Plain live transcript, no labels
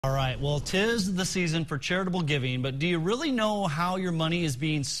All right, well, 'tis the season for charitable giving, but do you really know how your money is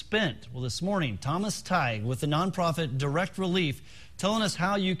being spent? Well, this morning, Thomas Teig with the nonprofit Direct Relief telling us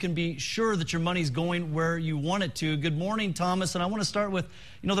how you can be sure that your money's going where you want it to. Good morning, Thomas, and I want to start with,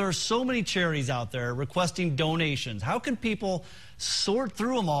 there are so many charities out there requesting donations. How can people sort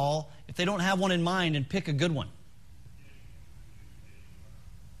through them all if they don't have one in mind and pick a good one?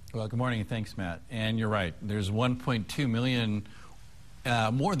 Well, good morning, thanks, Matt. And you're right, there's 1.2 million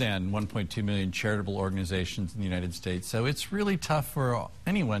more than 1.2 million charitable organizations in the United States. So it's really tough for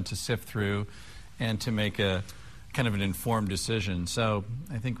anyone to sift through and to make a kind of an informed decision. So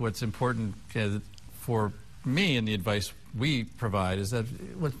I think what's important for me and the advice we provide is that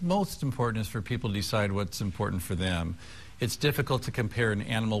what's most important is for people to decide what's important for them. It's difficult to compare an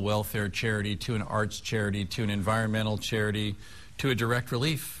animal welfare charity to an arts charity to an environmental charity to a direct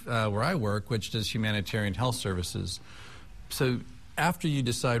relief where I work, which does humanitarian health services. So after you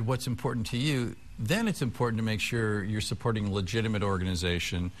decide what's important to you, then it's important to make sure you're supporting a legitimate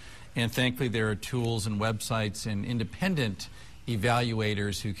organization. And thankfully, there are tools and websites and independent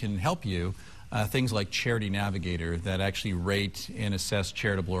evaluators who can help you. Things like Charity Navigator that actually rate and assess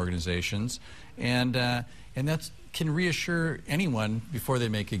charitable organizations. And that can reassure anyone before they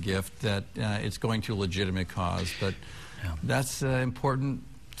make a gift that it's going to a legitimate cause. But that's important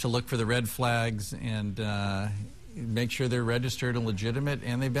to look for the red flags and make sure they're registered and legitimate,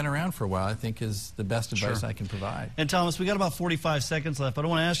 and they've been around for a while, I think is the best advice I can provide. And Thomas, we got about 45 seconds left, but I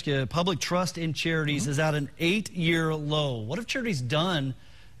want to ask you, public trust in charities is at an 8-year low. What have charities done,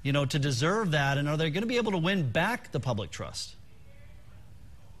 to deserve that, and are they going to be able to win back the public trust?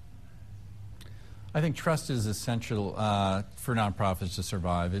 I think trust is essential for nonprofits to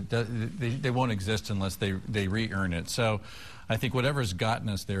survive. They won't exist unless they re-earn it. So I think whatever's gotten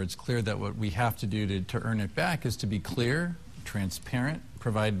us there, it's clear that what we have to do to earn it back is to be clear, transparent,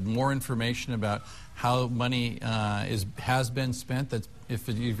 provide more information about how money has been spent, if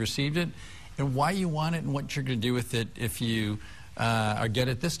you've received it, and why you want it and what you're going to do with it if you get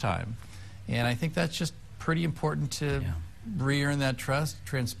it this time. And I think that's just pretty important to re-earn that trust.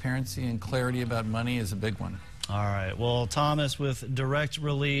 Transparency and clarity about money is a big one. All right. Well, Thomas with Direct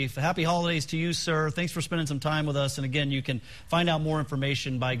Relief, happy holidays to you, sir. Thanks for spending some time with us. And again, you can find out more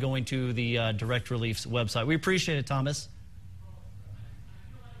information by going to the Direct Relief's website. We appreciate it, Thomas.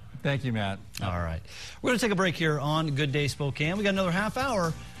 Thank you, Matt. All right. We're going to take a break here on Good Day Spokane. We got another half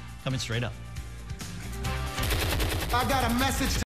hour coming straight up. I got a message